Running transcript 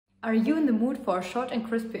Are you in the mood for a short and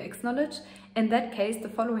crisp UX knowledge? In that case, the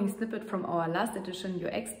following snippet from our last edition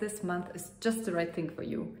UX this month is just the right thing for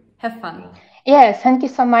you. Have fun. Yes, thank you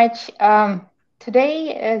so much.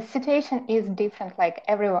 Today, situation is different like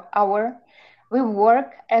every hour. We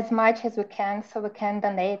work as much as we can so we can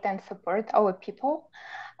donate and support our people,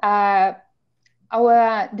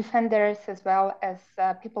 our defenders, as well as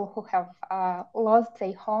people who have lost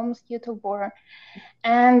their homes due to war.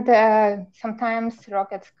 And sometimes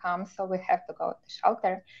rockets come, so we have to go to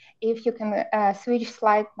shelter. If you can switch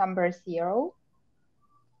slide number 0.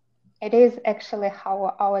 It is actually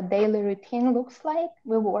how our daily routine looks like.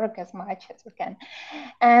 We work as much as we can.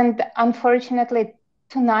 And unfortunately,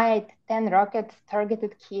 tonight, 10 rockets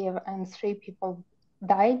targeted Kyiv and 3 people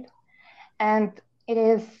died. And it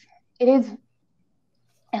is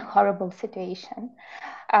a horrible situation.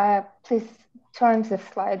 Please turn the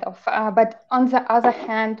slide off. But on the other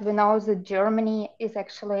hand, we know that Germany is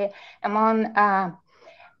actually among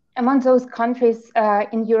those countries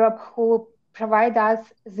in Europe who provide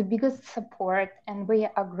us the biggest support, and we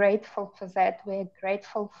are grateful for that. We're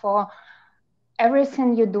grateful for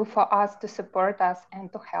everything you do for us to support us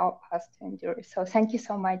and to help us to endure. So thank you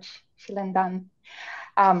so much, vielen Dank.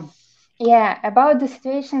 Yeah, about the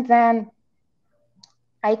situation then,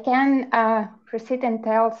 I can proceed and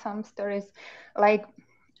tell some stories. Like,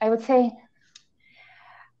 I would say,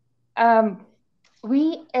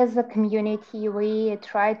 we as a community, we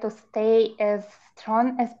try to stay as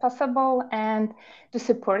strong as possible and to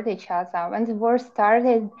support each other. When the war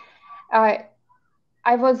started, I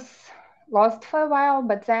was lost for a while,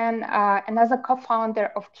 but then another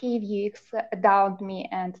co-founder of Kyiv UX dialed me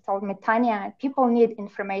and told me, Tanya, people need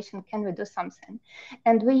information. Can we do something?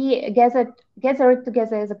 And we gathered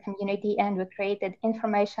together as a community, and we created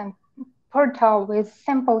information portal with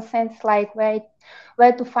simple things like where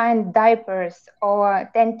to find diapers or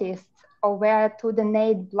dentists, or where to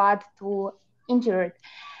donate blood to injured.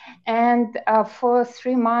 And for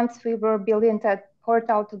 3 months, we were building that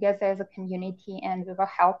portal together as a community, and we were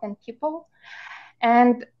helping people.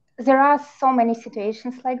 And there are so many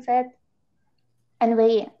situations like that, and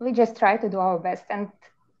we just try to do our best. And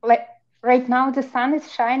like right now, the sun is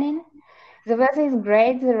shining, the weather is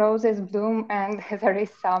great, the roses bloom, and there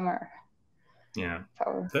is summer. Yeah.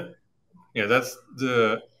 So that's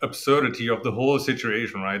the absurdity of the whole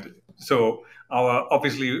situation, right? So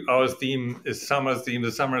obviously our theme is summer's theme.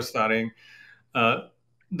 The summer is starting.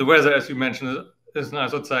 The weather, as you mentioned, is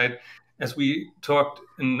nice outside. As we talked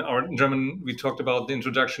in German, we talked about the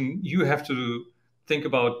introduction. You have to think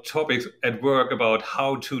about topics at work about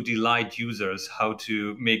how to delight users, how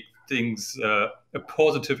to make things a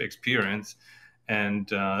positive experience, and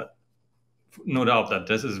no doubt that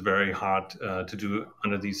this is very hard to do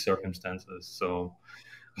under these circumstances. So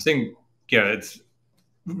I think, it's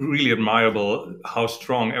really admirable how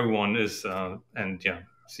strong everyone is, and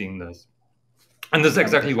seeing this. And that's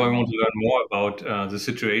exactly why I want to learn more about the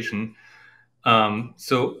situation.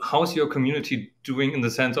 So how's your community doing in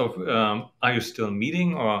the sense of, are you still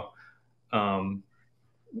meeting, or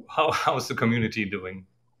how's the community doing?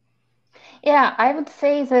 Yeah, I would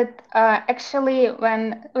say that actually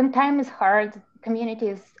when time is hard,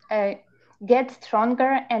 communities get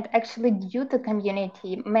stronger, and actually due to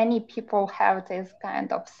community, many people have this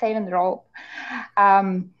kind of saving rope.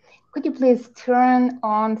 Could you please turn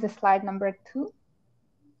on the slide number 2?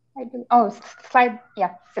 Slide,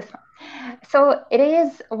 yeah, this one. So it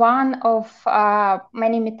is one of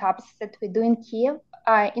many meetups that we do in Kyiv.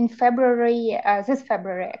 In February, this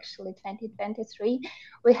February actually, 2023,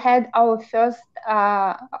 we had our first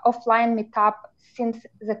offline meetup since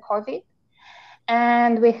the COVID.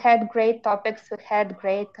 And we had great topics, we had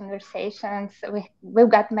great conversations. We've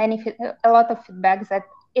got a lot of feedback that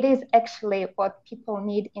it is actually what people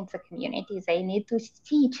need in the community. They need to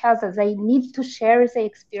see each other. They need to share the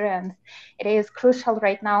experience. It is crucial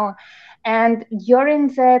right now. And during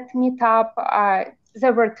that meetup,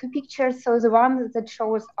 there were 2 pictures. So the one that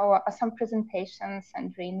shows our awesome presentations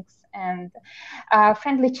and drinks and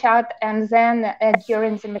friendly chat. And then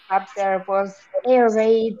during the meetup, there was air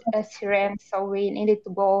raid siren. So we needed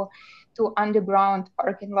to go to underground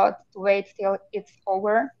parking lot to wait till it's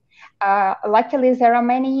over. Luckily, there are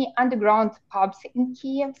many underground pubs in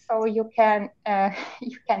Kyiv, so you can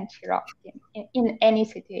cheer up in any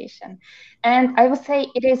situation. And I would say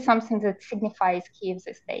it is something that signifies Kyiv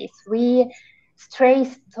these days. We stay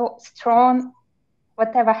so strong,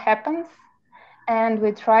 whatever happens, and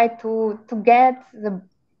we try to get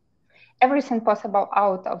everything possible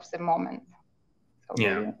out of the moment.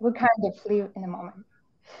 So we kind of live in the moment.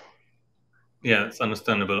 Yeah, it's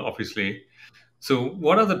understandable, obviously. So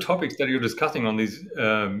what are the topics that you're discussing on these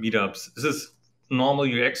meetups? Is this normal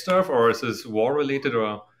UX stuff, or is this war related,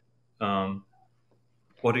 or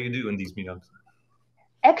what do you do in these meetups?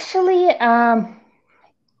 Actually,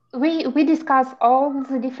 we discuss all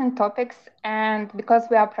the different topics, and because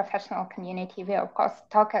we are a professional community, we of course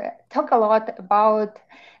talk a lot about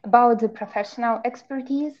the professional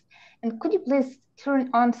expertise. And could you please turn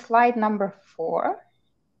on slide number 4?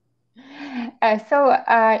 So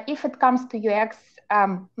if it comes to UX,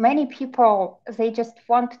 many people, they just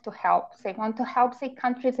want to help. They want to help their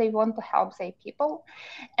country, they want to help their people.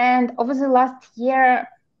 And over the last year,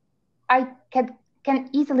 I can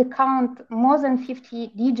easily count more than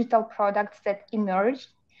 50 digital products that emerged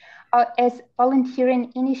as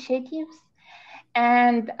volunteering initiatives.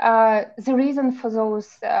 And the reason for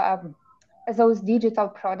those digital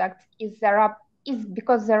products is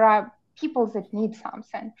because there are people that need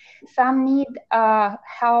something. Some need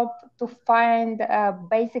help to find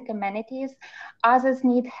basic amenities. Others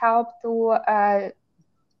need help to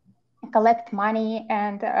collect money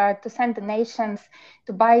and to send donations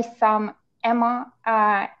to buy some ammo.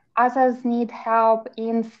 Others need help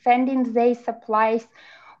in sending their supplies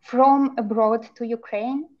from abroad to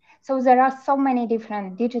Ukraine. So there are so many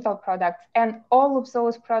different digital products, and all of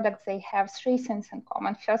those products, they have 3 things in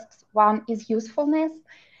common. First one is usefulness.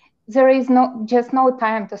 There is just no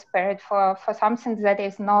time to spare it for something that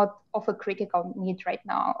is not of a critical need right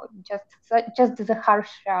now, just the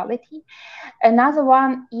harsh reality. Another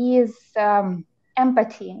one is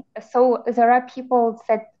empathy. So there are people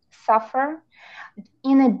that suffer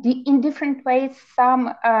in different ways.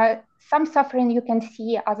 Some suffering you can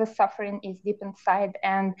see, other suffering is deep inside.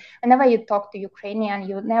 And whenever you talk to Ukrainian,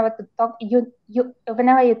 whenever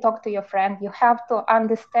you talk to your friend, you have to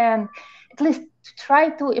understand, at least try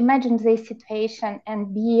to imagine their situation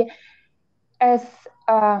and be as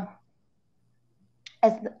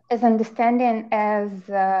understanding as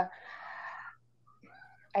I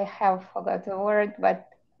have forgot the word, but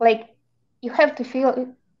like you have to feel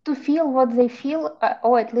what they feel,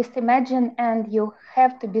 or at least imagine, and you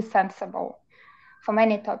have to be sensible for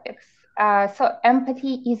many topics. So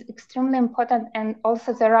empathy is extremely important, and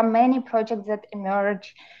also there are many projects that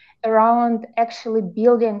emerge around actually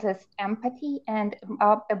building this empathy and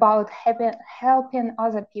about helping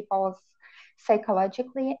other people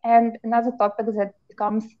psychologically. And another topic that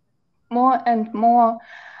becomes more and more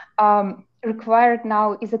required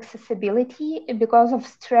now is accessibility. Because of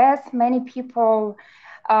stress, many people,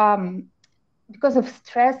 because of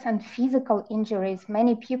stress and physical injuries,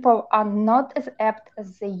 many people are not as apt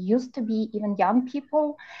as they used to be, even young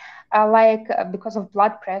people, because of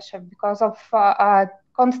blood pressure, because of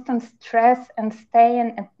constant stress and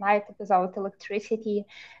staying at night without electricity.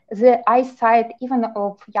 The eyesight, even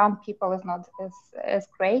of young people, is not as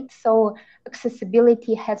great. So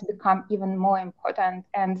accessibility has become even more important.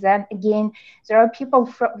 And then again, there are people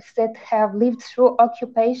that have lived through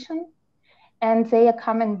occupation, and they are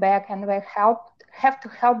coming back, and we have to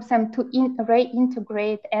help them to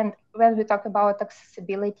reintegrate. And when we talk about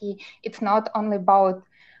accessibility, it's not only about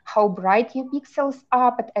how bright your pixels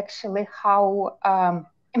are, but actually how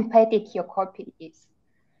empathic your copy is.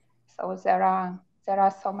 So there are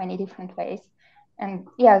so many different ways. And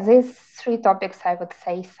yeah, these 3 topics, I would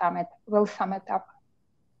say, will sum it up.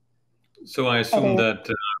 So I assume that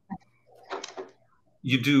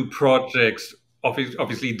you do projects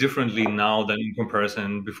obviously differently now than in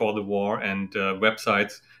comparison before the war, and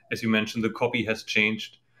websites, as you mentioned, the copy has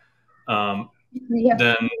changed. Yeah.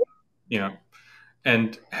 Then, yeah.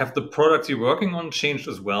 And have the products you're working on changed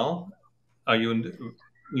as well? You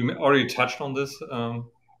already touched on this?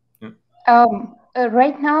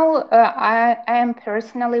 Right now, I am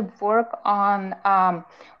personally work on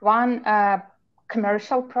one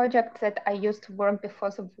commercial project that I used to work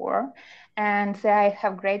before the war, and I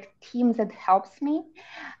have great team that helps me,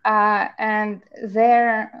 and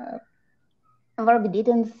their work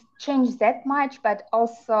didn't change that much, but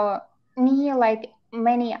also me, like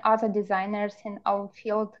many other designers in our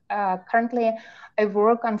field, currently I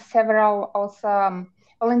work on several also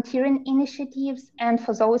volunteering initiatives, and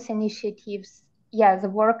for those initiatives, yeah, the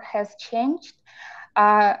work has changed.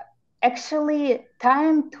 Actually,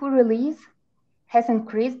 time to release has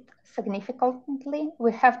increased significantly.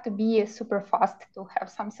 We have to be super fast to have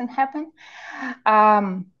something happen.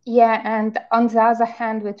 Yeah, and on the other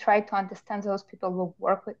hand, we try to understand those people we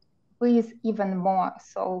work with even more.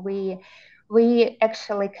 So we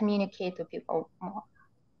actually communicate to people more.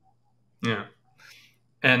 Yeah.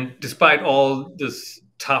 And despite all this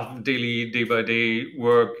tough daily, day-by-day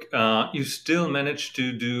work, you still manage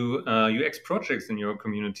to do UX projects in your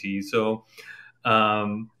community. So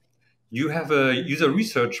you have a user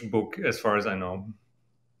research book, as far as I know.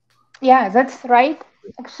 Yeah, that's right.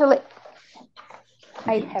 Actually,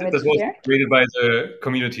 I have it This was here. created by the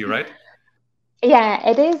community, right? Yeah,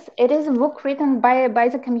 it is. It is a book written by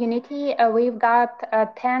the community. We've got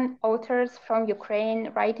 10 authors from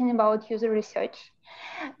Ukraine writing about user research.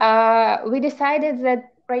 We decided that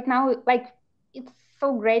right now, like, it's so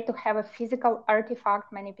great to have a physical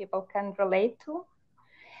artifact many people can relate to.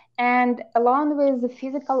 And along with the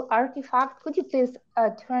physical artifact, could you please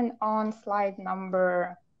turn on slide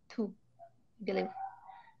number 2, I believe?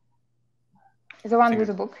 The one with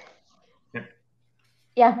the book.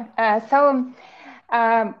 Yeah. So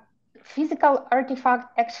physical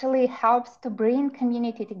artifact actually helps to bring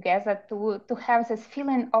community together, to have this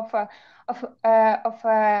feeling of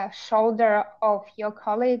a shoulder of your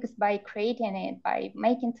colleagues by creating it, by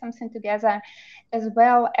making something together, as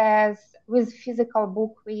well as with physical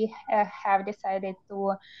book. We have decided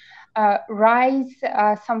to raise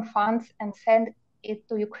some funds and send it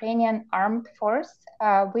to Ukrainian armed force.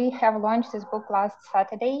 We have launched this book last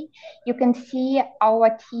Saturday. You can see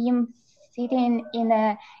our team sitting in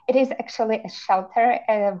it is actually a shelter,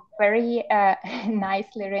 a very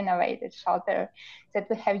nicely renovated shelter that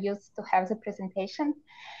we have used to have the presentation.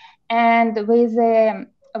 And with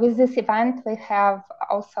this event, we have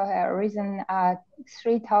also risen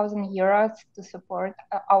 3,000 euros to support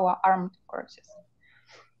our armed forces.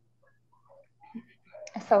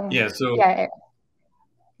 So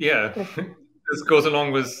this goes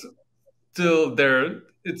along with still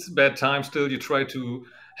it's bad times. Still, you try to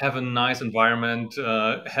have a nice environment,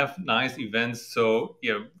 have nice events. So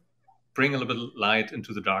bring a little bit of light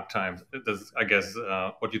into the dark times. That's, I guess,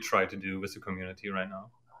 what you try to do with the community right now.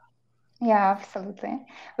 Yeah, absolutely.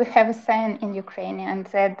 We have a saying in Ukrainian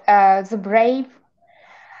that the brave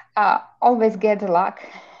always get luck.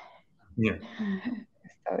 Yeah.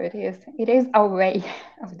 So it is our way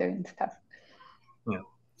of doing stuff. Yeah.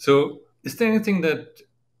 So is there anything that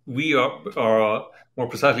we or more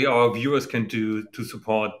precisely our viewers can do to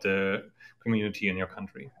support the community in your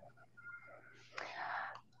country?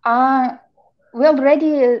 We're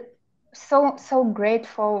already so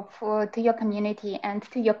grateful to your community and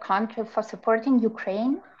to your country for supporting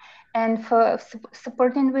Ukraine and for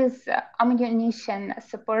supporting with ammunition,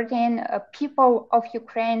 supporting people of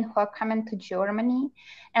Ukraine who are coming to Germany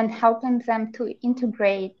and helping them to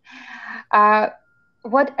integrate.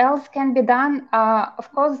 What else can be done?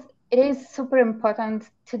 Of course, it is super important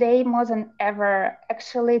today more than ever,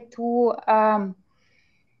 actually, to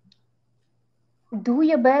do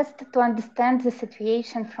your best to understand the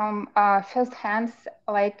situation from first hands.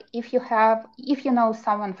 Like if you know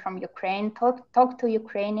someone from Ukraine, talk to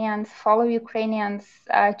Ukrainians, follow Ukrainians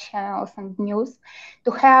channels and news,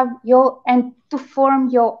 to have to form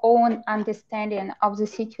your own understanding of the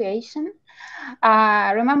situation.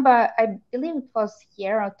 Remember, I believe it was a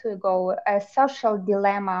year or two ago, a Social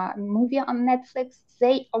Dilemma movie on Netflix.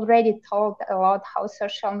 They already told a lot how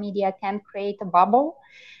social media can create a bubble.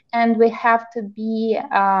 And we have to be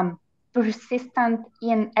persistent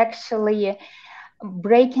in actually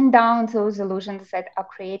breaking down those illusions that are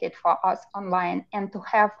created for us online and to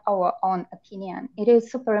have our own opinion. It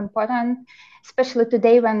is super important, especially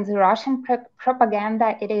today when the Russian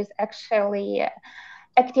propaganda, it is actually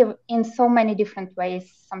active in so many different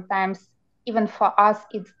ways. Sometimes even for us,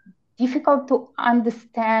 it's difficult to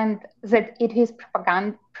understand that it is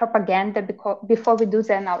propaganda before we do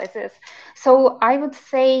the analysis. So I would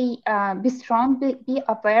say be strong, be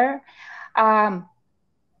aware,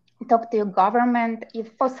 talk to your government,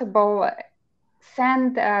 if possible,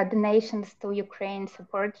 send donations to Ukraine,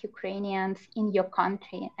 support Ukrainians in your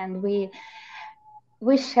country, and we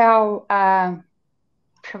shall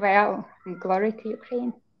prevail. Glory to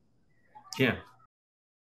Ukraine. Yeah,